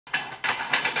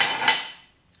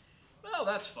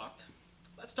Well, that's fucked.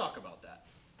 Let's talk about that.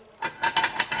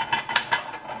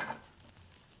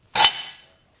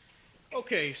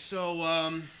 Okay, so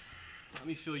let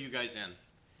me fill you guys in.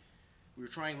 We were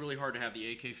trying really hard to have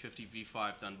the AK-50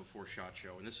 V5 done before SHOT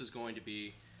Show, and this is going to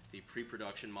be the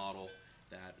pre-production model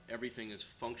that everything is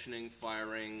functioning,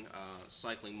 firing,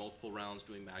 cycling multiple rounds,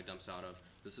 doing mag dumps out of.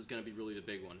 This is going to be really the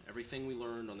big one. Everything we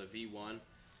learned on the V1,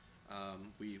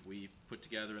 we put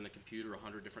together in the computer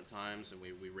 100 different times, and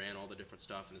we ran all the different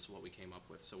stuff, and this is what we came up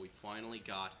with. So we finally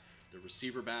got the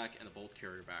receiver back and the bolt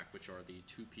carrier back, which are the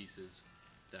two pieces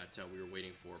that we were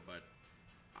waiting for. But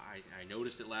I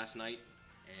noticed it last night,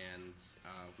 and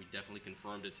we definitely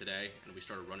confirmed it today, and we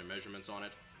started running measurements on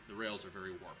it. The rails are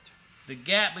very warped. The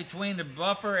gap between the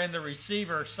buffer and the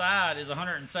receiver side is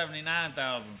 179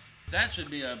 thousandths. That should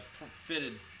be a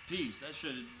fitted piece.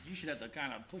 You should have to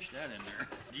kind of push that in there.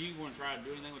 Do you want to try to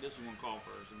do anything with this, or want to call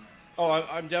first? Oh,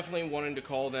 I'm definitely wanting to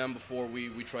call them before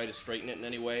we try to straighten it in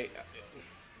any way.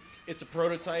 It's a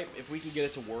prototype. If we can get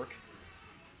it to work,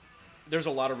 there's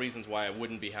a lot of reasons why I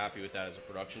wouldn't be happy with that as a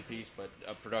production piece, but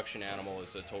a production animal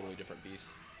is a totally different beast.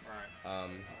 Right.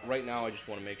 Right now, I just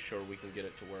want to make sure we can get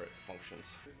it to where it functions.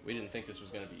 We didn't think this was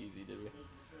going to be easy, did we?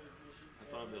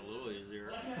 I thought it'd be a little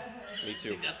easier. Me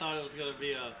too. I thought it was going to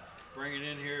be a bring it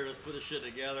in here, let's put the shit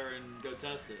together and go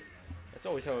test it. That's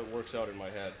always how it works out in my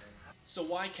head. So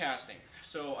why casting?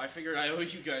 So I figured I owe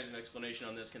you guys an explanation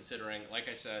on this, considering, like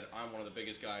I said, I'm one of the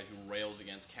biggest guys who rails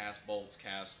against cast bolts,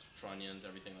 cast trunnions,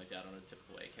 everything like that on a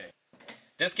typical AK.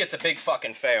 This gets a big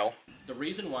fucking fail. The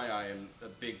reason why I am a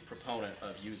big proponent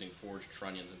of using forged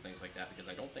trunnions and things like that, because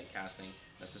I don't think casting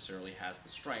necessarily has the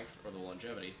strength or the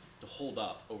longevity to hold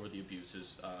up over the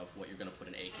abuses of what you're going to put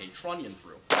an AK trunnion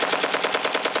through.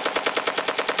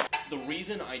 The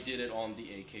reason I did it on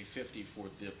the AK-50 for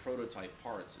the prototype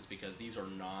parts is because these are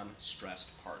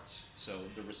non-stressed parts. So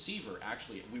the receiver,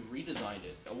 actually, we redesigned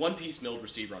it. A one-piece milled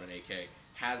receiver on an AK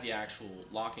has the actual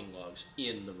locking lugs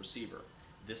in the receiver.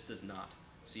 This does not.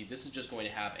 See, this is just going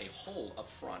to have a hole up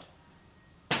front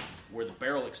where the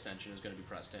barrel extension is going to be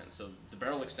pressed in. So the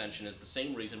barrel extension is the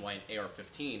same reason why an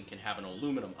AR-15 can have an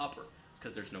aluminum upper. It's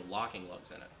because there's no locking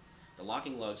lugs in it. The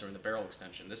locking lugs are in the barrel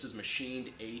extension. This is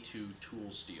machined A2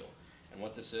 tool steel. And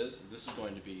what this is this is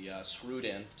going to be screwed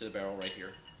in to the barrel right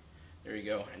here. There you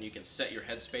go. And you can set your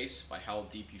headspace by how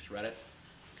deep you thread it,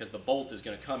 because the bolt is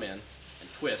going to come in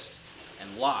and twist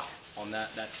and lock on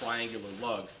that triangular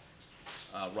lug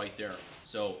right there.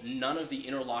 So none of the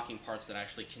interlocking parts that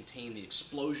actually contain the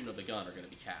explosion of the gun are going to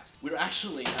be cast. We're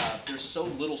actually, there's so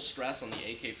little stress on the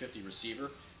AK-50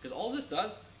 receiver, because all this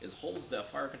does is holds the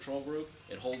fire control group,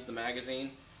 it holds the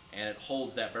magazine, and it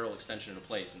holds that barrel extension into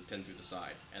place and pinned through the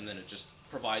side. And then it just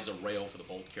provides a rail for the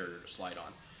bolt carrier to slide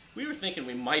on. We were thinking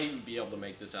we might even be able to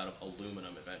make this out of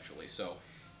aluminum eventually. So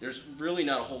there's really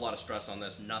not a whole lot of stress on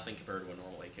this, nothing compared to a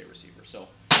normal AK receiver. So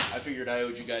I figured I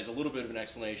owed you guys a little bit of an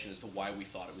explanation as to why we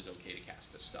thought it was okay to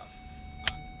cast this stuff.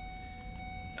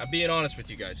 I'm being honest with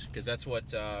you guys, because that's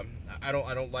what I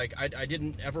don't like. I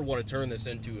didn't ever want to turn this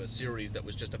into a series that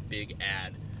was just a big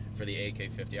ad for the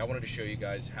AK-50. I wanted to show you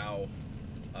guys how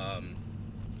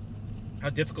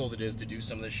difficult it is to do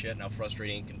some of this shit and how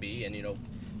frustrating it can be, and, you know,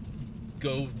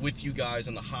 go with you guys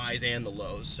on the highs and the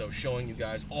lows. So showing you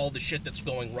guys all the shit that's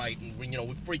going right, and, you know,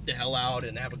 we freak the hell out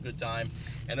and have a good time,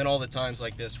 and then all the times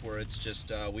like this where it's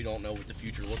just we don't know what the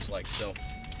future looks like. So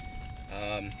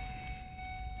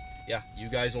yeah, you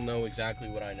guys will know exactly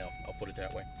what I know, I'll put it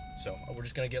that way. So we're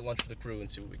just gonna get lunch for the crew and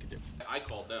see what we can do. I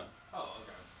called them. Oh,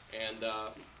 okay. And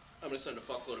I'm gonna send a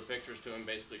fuckload of pictures to him,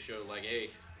 basically show like, hey,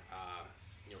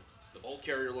 you know, the bolt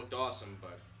carrier looked awesome,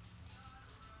 but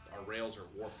our rails are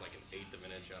warped like 1/8 of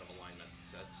an inch out of alignment.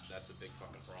 So that's a big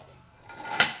fucking problem.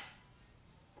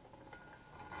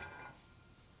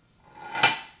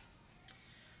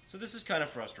 So this is kind of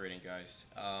frustrating, guys.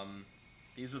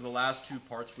 These were the last two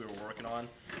parts we were working on.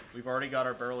 We've already got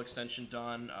our barrel extension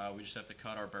done. We just have to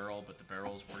cut our barrel, but the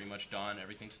barrel is pretty much done.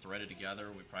 Everything's threaded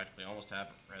together. We practically almost have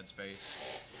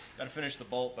headspace. Got to finish the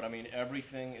bolt, but I mean,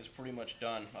 everything is pretty much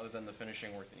done other than the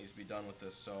finishing work that needs to be done with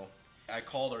this. So I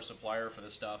called our supplier for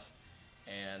this stuff,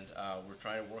 and we're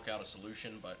trying to work out a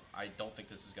solution, but I don't think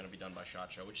this is going to be done by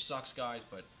SHOT Show, which sucks, guys,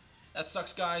 but that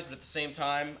sucks, guys, but at the same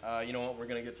time, you know what, we're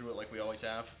going to get through it like we always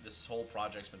have. This whole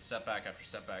project's been setback after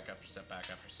setback after setback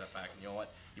after setback, and you know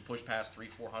what, you push past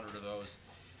 300-400 of those,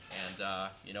 and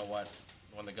you know what,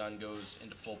 when the gun goes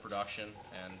into full production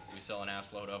and we sell an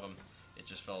ass load of them, it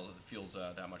just feels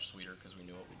that much sweeter because we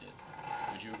knew what we did.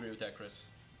 Would you agree with that, Chris?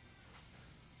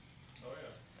 Oh, yeah.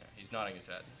 He's nodding his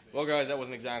head. Well, guys, that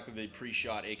wasn't exactly the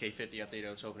pre-shot AK-50 update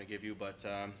I was hoping to give you, but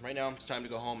right now it's time to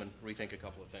go home and rethink a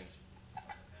couple of things.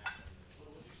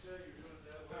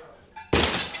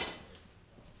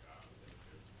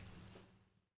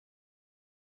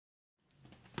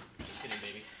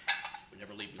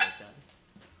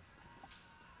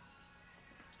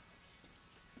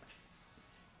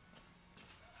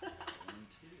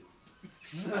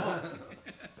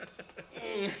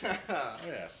 Oh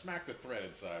yeah, smack the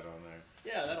threaded side on there.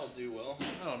 Yeah, that'll do well.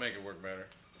 That'll make it work better.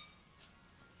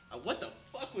 What the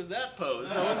fuck was that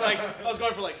pose? I was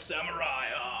going for like samurai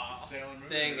Sailor Moon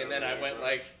thing, and then I went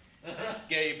like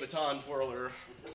gay baton twirler.